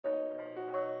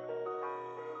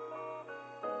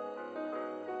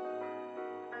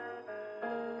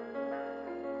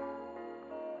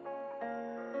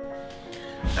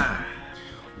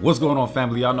What's going on,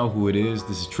 family? Y'all know who it is.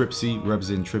 This is Trip C,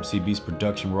 representing Trip C Beats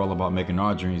Production. We're all about making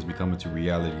our dreams become into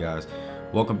reality, guys.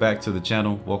 Welcome back to the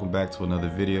channel. Welcome back to another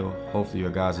video. Hopefully you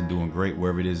guys are doing great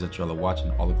wherever it is that y'all are watching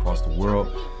all across the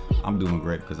world. I'm doing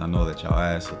great because I know that y'all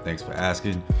asked, so thanks for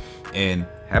asking. And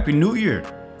Happy New Year.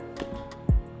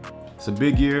 It's a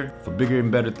big year for bigger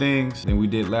and better things than we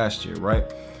did last year, right?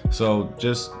 So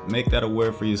just make that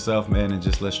aware for yourself, man, and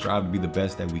just let's strive to be the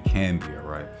best that we can be, all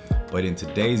right? But in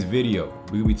today's video,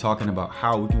 we'll be talking about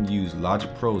how we can use Logic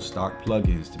Pro's stock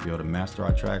plugins to be able to master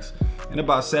our tracks in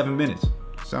about 7 minutes.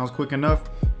 Sounds quick enough?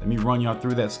 Let me run y'all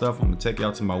through that stuff. I'm gonna take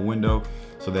y'all to my window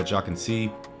so that y'all can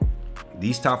see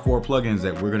these top 4 plugins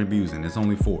that we're gonna be using. It's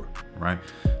only 4, right?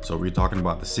 So we're talking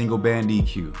about the single band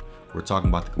EQ. We're talking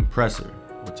about the compressor.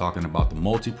 We're talking about the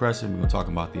multi-pressor. We're gonna talk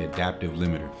about the adaptive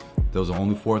limiter. Those are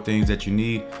only 4 things that you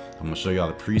need. I'm gonna show y'all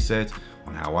the presets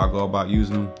on how I go about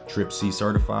using them. Trip C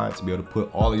certified to be able to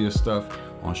put all of your stuff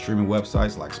on streaming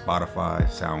websites like Spotify,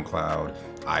 SoundCloud,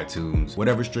 iTunes,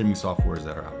 whatever streaming softwares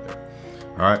that are out there.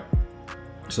 All right.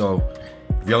 So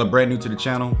if y'all are brand new to the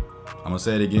channel, I'm gonna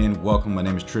say it again. Welcome. My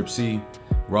name is Trip C.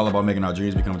 We're all about making our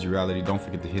dreams become into reality. Don't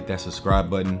forget to hit that subscribe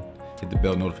button. Hit the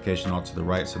bell notification off to the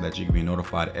right so that you can be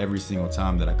notified every single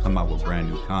time that I come out with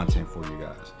brand new content for you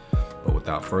guys. But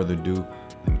without further ado,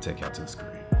 let me take y'all to the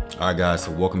screen. All right, guys,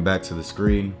 so welcome back to the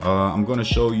screen. I'm gonna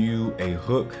show you a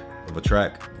hook of a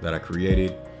track that I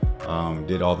created.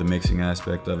 Did all the mixing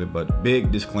aspect of it, but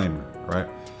big disclaimer, right?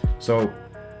 So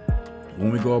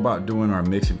when we go about doing our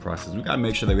mixing process, we gotta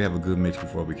make sure that we have a good mix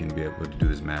before we can be able to do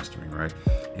this mastering, right?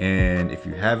 And if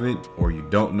you haven't or you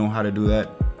don't know how to do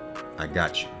that, I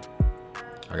got you.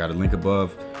 I got a link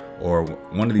above or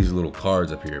one of these little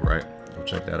cards up here, right? Go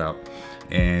check that out.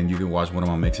 And you can watch one of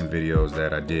my mixing videos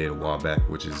that I did a while back,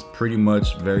 which is pretty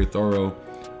much very thorough,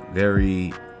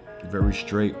 very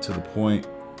straight to the point.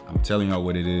 I'm telling y'all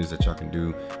what it is that y'all can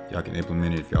do. Y'all can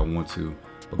implement it if y'all want to,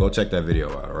 but go check that video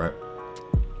out, all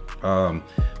right?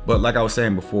 But like I was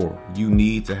saying before, you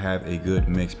need to have a good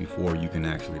mix before you can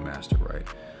actually master, right?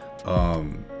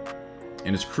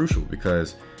 And it's crucial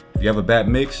because if you have a bad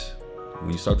mix, when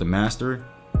you start to master,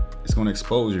 it's gonna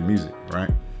expose your music,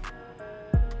 right?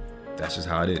 That's just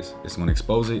how it is. It's gonna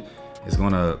expose it. It's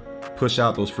gonna push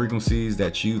out those frequencies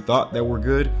that you thought that were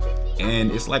good.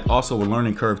 And it's like also a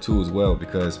learning curve too as well,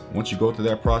 because once you go through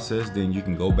that process, then you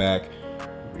can go back,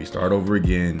 restart over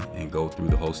again, and go through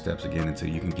the whole steps again until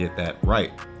you can get that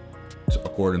right,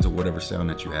 according to whatever sound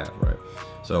that you have, right?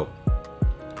 So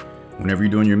whenever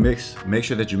you're doing your mix, make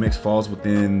sure that your mix falls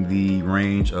within the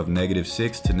range of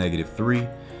 -6 to -3.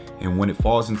 And when it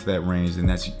falls into that range,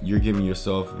 then you're giving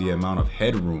yourself the amount of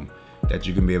headroom that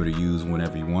you can be able to use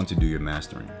whenever you want to do your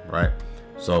mastering, right?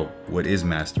 So what is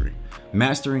mastering?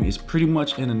 Mastering is pretty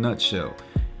much, in a nutshell,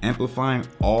 amplifying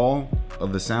all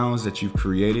of the sounds that you've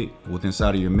created within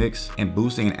inside of your mix and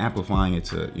boosting and amplifying it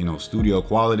to, studio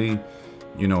quality,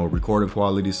 recording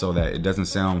quality, so that it doesn't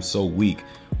sound so weak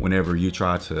whenever you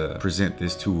try to present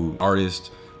this to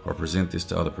artists or present this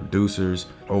to other producers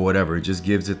or whatever. It just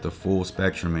gives it the full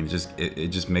spectrum and it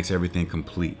just makes everything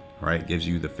complete, right? It gives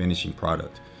you the finishing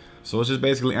product. So it's just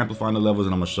basically amplifying the levels,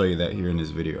 and I'm gonna show you that here in this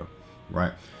video,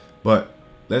 right? But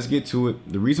let's get to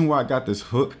it. The reason why I got this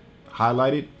hook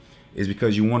highlighted is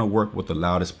because you want to work with the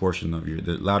loudest portion of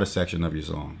the loudest section of your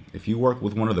song. If you work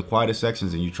with one of the quietest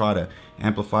sections and you try to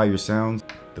amplify your sounds,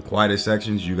 the quietest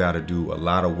sections, you got to do a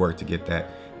lot of work to get that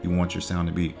you want your sound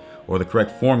to be, or the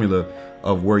correct formula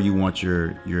of where you want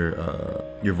your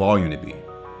volume to be.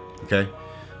 Okay.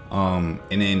 And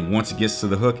then once it gets to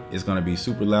the hook, it's gonna be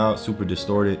super loud, super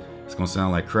distorted. It's gonna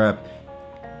sound like crap,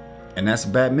 and that's a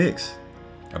bad mix,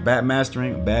 a bad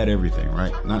mastering, a bad everything,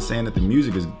 right? Not saying that the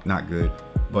music is not good,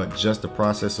 but just the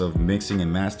process of mixing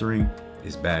and mastering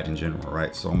is bad in general,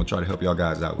 right? So I'm gonna try to help y'all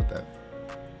guys out with that.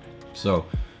 So,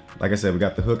 like I said, we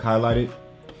got the hook highlighted.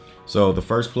 So the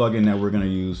first plugin that we're gonna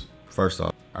use, first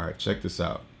off, all right, check this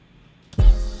out.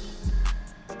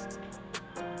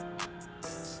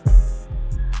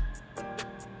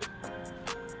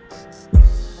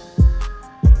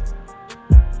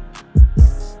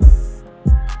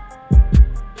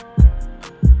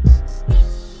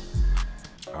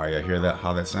 All right, I hear that,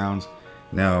 how that sounds.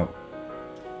 Now,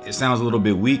 it sounds a little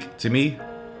bit weak to me.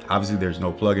 Obviously, there's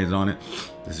no plugins on it.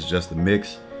 This is just the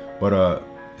mix, but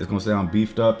it's gonna sound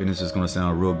beefed up and it's just gonna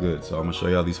sound real good. So I'm gonna show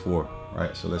y'all these 4,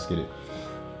 right? So let's get it.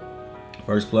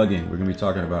 First plugin we're gonna be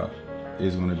talking about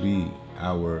is gonna be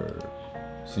our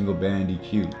single band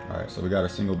EQ. All right, so we got a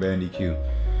single band EQ.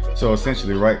 So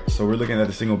essentially, right, so we're looking at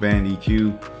the single band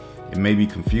EQ. It may be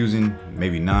confusing,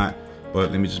 maybe not,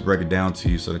 but let me just break it down to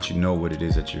you so that you know what it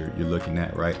is that you're looking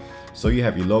at, right? So you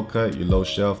have your low cut, your low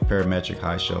shelf, parametric,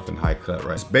 high shelf, and high cut,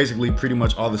 right? It's basically pretty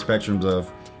much all the spectrums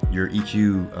of your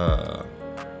EQ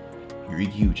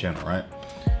channel, right?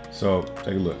 So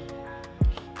take a look.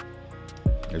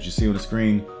 As you see on the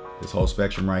screen, this whole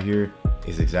spectrum right here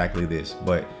is exactly this,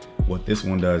 but what this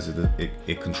one does is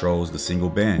it controls the single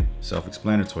band.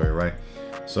 Self-explanatory, right?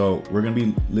 So we're gonna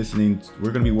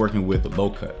be working with the low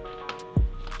cut.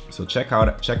 So check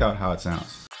out how it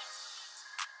sounds.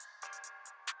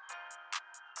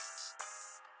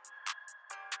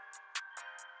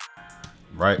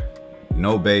 Right?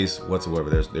 No bass whatsoever.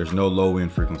 There's no low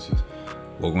end frequencies.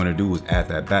 What we're gonna do is add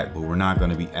that back, but we're not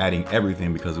gonna be adding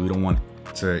everything because we don't want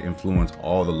to influence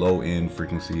all the low end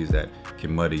frequencies that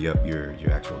can muddy up your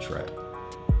actual track.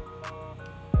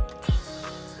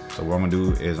 So what I'm gonna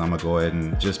do is I'm gonna go ahead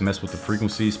and just mess with the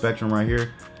frequency spectrum right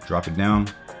here, drop it down.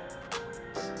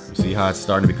 You see how it's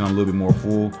starting to become a little bit more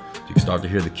full. You can start to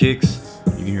hear the kicks.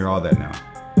 You can hear all that now.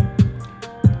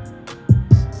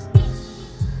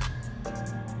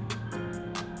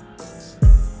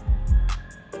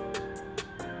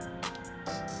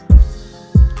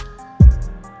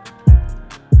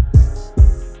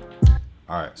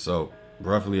 All right, so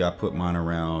roughly I put mine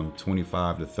around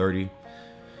 25 to 30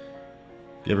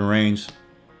 given range,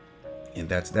 and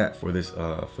that's that for this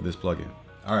plugin.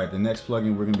 All right, the next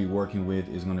plugin we're gonna be working with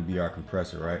is gonna be our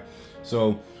compressor, right?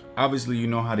 So obviously you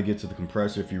know how to get to the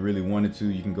compressor. If you really wanted to,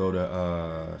 you can go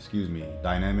to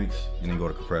dynamics and then go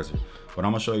to compressor. But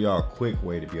I'm gonna show y'all a quick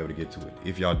way to be able to get to it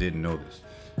if y'all didn't know this.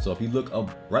 So if you look up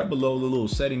right below the little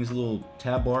settings, the little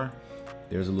tab bar,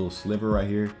 there's a little sliver right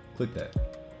here. Click that.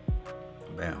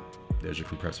 Bam, there's your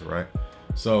compressor, right?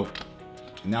 So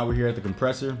now we're here at the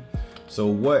compressor. So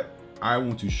what I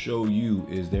want to show you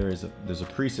is there's a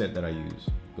preset that I use.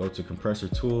 Go to compressor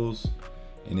tools,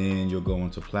 and then you'll go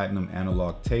into platinum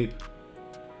analog tape.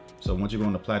 So once you go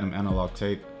into platinum analog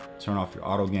tape, turn off your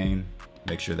auto gain,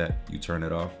 make sure that you turn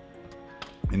it off.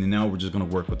 And then now we're just gonna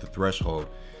work with the threshold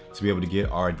to be able to get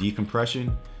our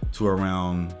decompression to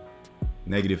around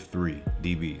 -3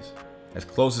 dBs. As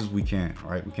close as we can, all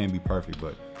right? We can't be perfect,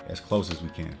 but as close as we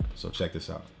can. So check this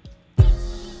out.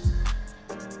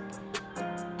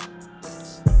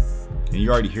 And you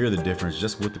already hear the difference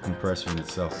just with the compressor in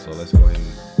itself. So let's go ahead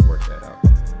and work that out.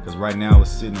 Because right now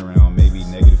it's sitting around maybe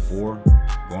 -4,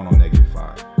 going on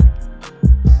 -5.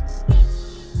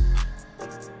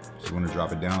 So we're gonna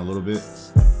drop it down a little bit.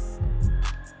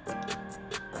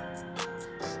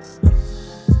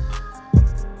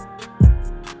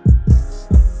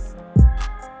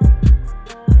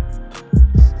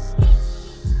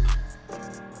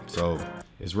 So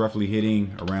it's roughly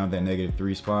hitting around that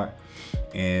 -3 spot,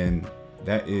 and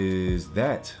that is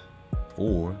that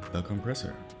for the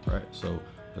compressor, right? So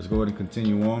let's go ahead and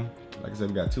continue on. Like I said,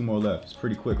 we got 2 more left. It's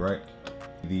pretty quick, right?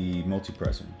 The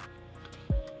multipressor.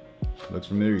 Looks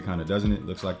familiar, kind of, doesn't it?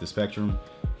 Looks like the spectrum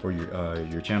for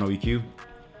your channel EQ.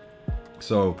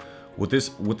 So with this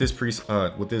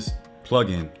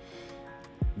plugin,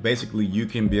 basically you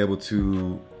can be able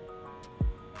to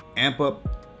amp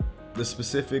up the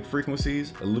specific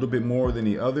frequencies a little bit more than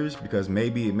the others, because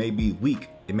maybe it may be weak.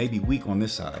 It may be weak on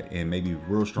this side and maybe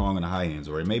real strong on the high ends,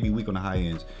 or it may be weak on the high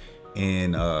ends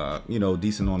and you know,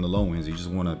 decent on the low ends. You just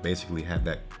want to basically have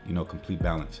that, you know, complete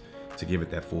balance to give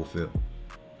it that full fill.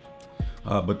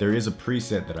 But there is a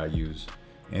preset that I use,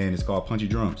 and it's called punchy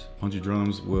drums. Punchy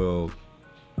drums will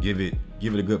give it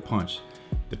a good punch.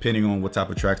 Depending on what type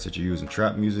of tracks that you're using.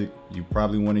 Trap music, you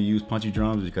probably want to use punchy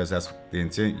drums because that's the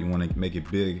intent. You want to make it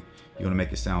big. You want to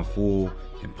make it sound full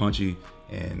and punchy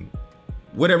and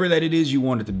whatever that it is you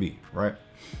want it to be, right?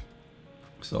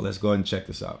 So let's go ahead and check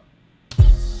this out.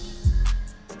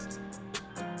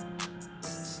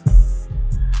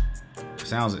 It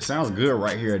sounds good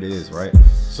right here. It is, right?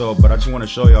 So, but I just want to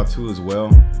show y'all too as well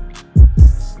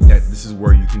that this is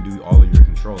where you can do all of your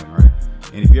controlling, right?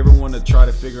 And if you ever want to try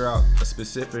to figure out a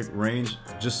specific range,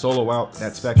 just solo out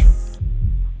that spectrum.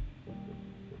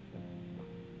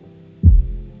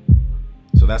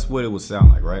 So that's what it would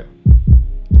sound like, right?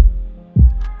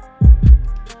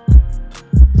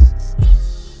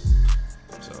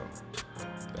 So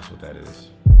that's what that is.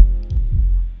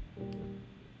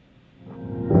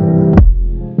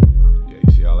 Yeah,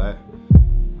 you see all that?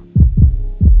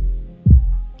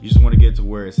 You just want to get to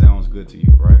where it sounds good to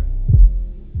you, right?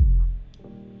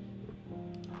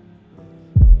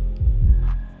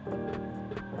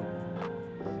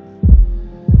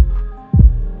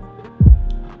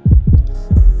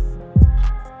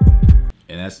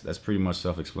 And that's pretty much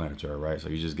self-explanatory, right? So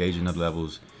you're just gauging the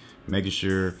levels, making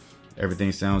sure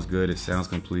Everything sounds good. It sounds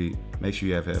complete. Make sure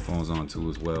you have headphones on too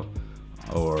as well,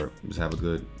 or just have a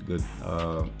good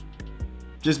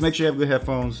just make sure you have good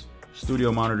headphones,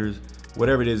 studio monitors,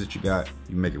 whatever it is that you got,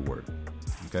 you make it work.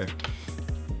 Okay.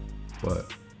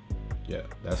 But yeah,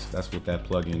 that's what that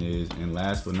plugin is. And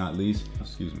last but not least,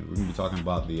 excuse me, we're gonna be talking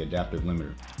about the adaptive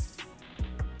limiter.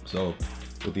 So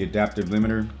with the adaptive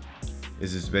limiter,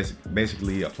 is just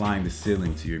basically applying the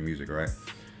ceiling to your music, right?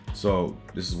 So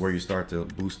this is where you start to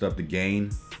boost up the gain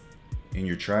in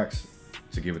your tracks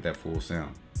to give it that full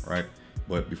sound, right?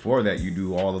 But before that, you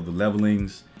do all of the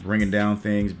levelings, bringing down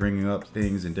things, bringing up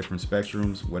things in different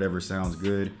spectrums, whatever sounds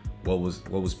good, what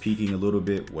was peaking a little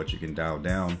bit, what you can dial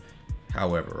down,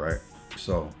 however, right?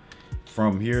 So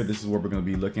from here, this is what we're going to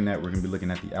be looking at. We're going to be looking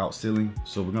at the out ceiling.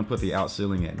 So we're going to put the out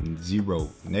ceiling at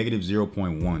negative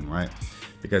 0.1, right?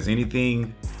 Because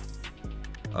anything,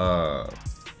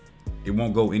 it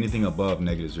won't go anything above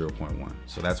negative 0.1.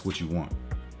 So that's what you want,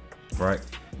 right?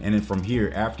 And then from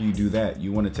here, after you do that,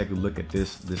 you want to take a look at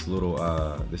this little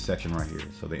this section right here.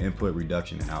 So the input,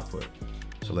 reduction, and output.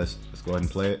 So let's go ahead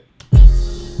and play it.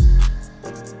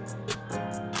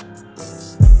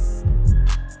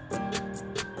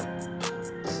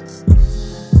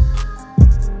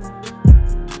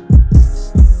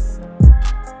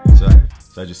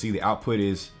 So as you see, the output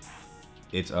is,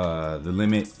 it's the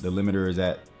limiter is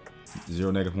at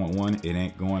 0.1. It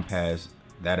ain't going past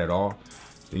that at all.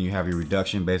 Then you have your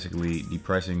reduction, basically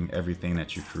depressing everything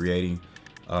that you're creating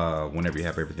whenever you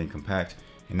have everything compact.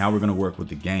 And now we're gonna work with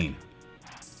the gain.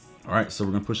 All right, so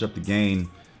we're gonna push up the gain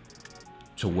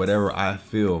to whatever I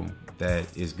feel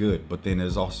that is good. But then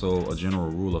there's also a general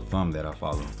rule of thumb that I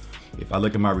follow. If I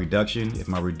look at my reduction,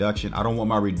 I don't want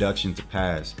my reduction to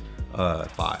pass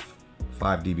 5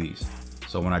 dBs.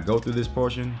 So when I go through this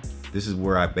portion, this is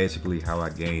where I basically how I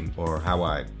gain, or how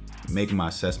I make my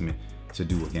assessment to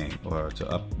do a gain or to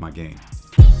up my gain.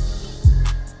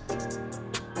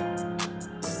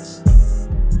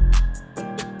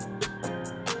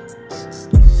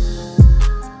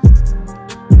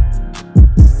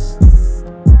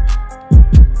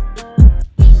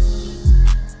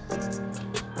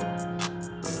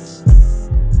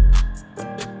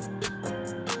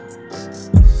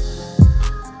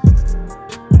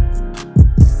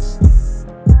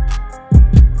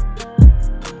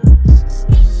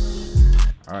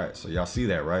 So y'all see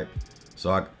that, right?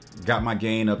 So I got my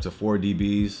gain up to 4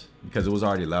 dBs because it was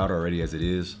already loud already as it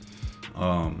is.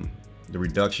 The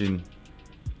reduction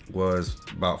was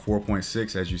about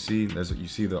 4.6, as you see. You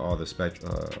see all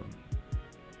the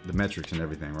metrics and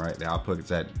everything, right? The output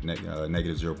is at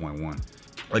negative 0.1.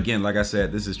 Again, like I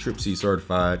said, this is Trip C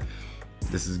certified.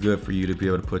 This is good for you to be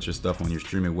able to put your stuff on your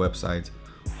streaming websites.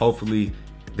 Hopefully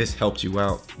this helped you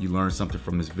out. You learned something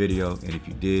from this video, and if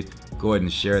you did, go ahead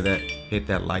and share that. Hit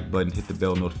that like button, hit the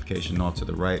bell notification on to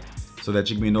the right, so that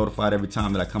you can be notified every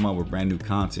time that I come out with brand new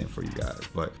content for you guys.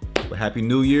 But happy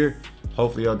new year.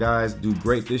 Hopefully y'all guys do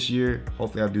great this year.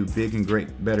 Hopefully I do big and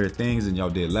great, better things than y'all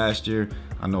did last year.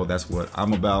 I know that's what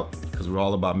I'm about, because we're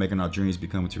all about making our dreams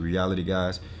become into reality,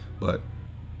 guys. But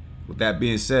with that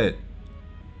being said,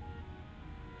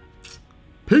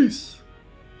 peace.